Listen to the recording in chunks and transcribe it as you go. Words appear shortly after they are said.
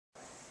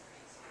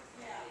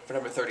For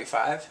number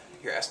 35,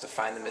 you're asked to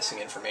find the missing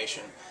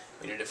information.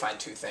 We need to find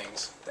two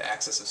things: the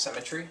axis of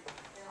symmetry,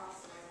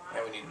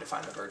 and we need to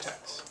find the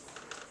vertex.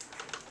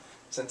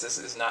 Since this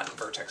is not in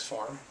vertex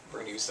form, we're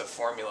going to use the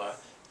formula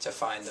to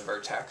find the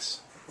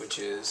vertex, which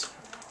is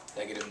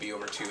negative b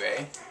over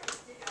 2a,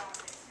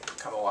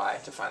 comma y,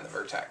 to find the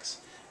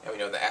vertex. And we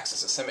know the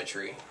axis of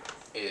symmetry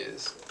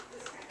is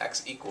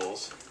x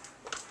equals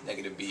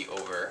negative b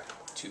over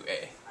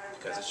 2a,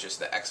 because it's just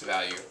the x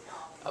value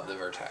of the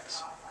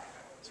vertex.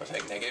 So I'll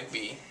take negative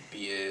b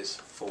is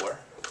 4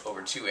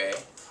 over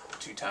 2a,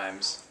 2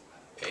 times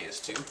a is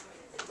 2,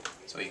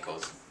 so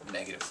equals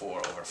negative 4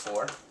 over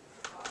 4,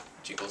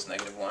 which equals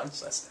negative 1,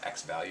 so that's the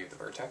x value of the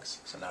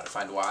vertex. So now to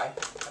find y,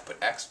 I put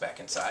x back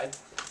inside,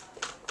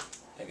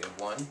 negative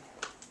 1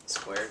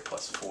 squared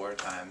plus 4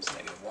 times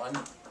negative 1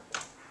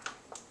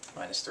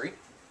 minus 3.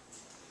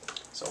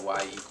 So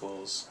y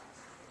equals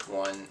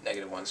 1,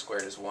 negative 1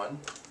 squared is 1,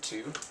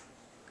 2,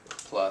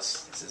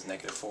 plus, this is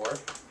negative 4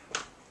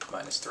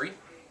 minus 3.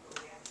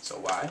 So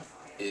y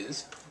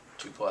is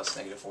 2 plus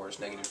negative 4 is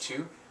negative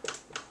 2,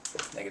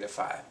 negative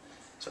 5.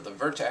 So the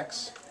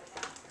vertex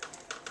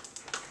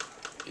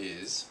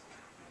is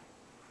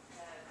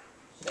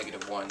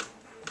negative 1,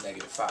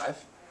 negative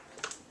 5,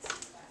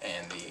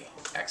 and the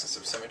axis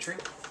of symmetry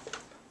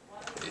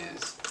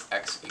is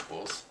x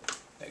equals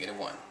negative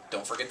 1.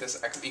 Don't forget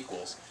this x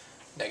equals.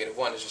 Negative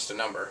 1 is just a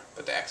number,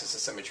 but the axis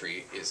of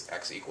symmetry is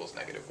x equals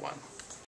negative 1.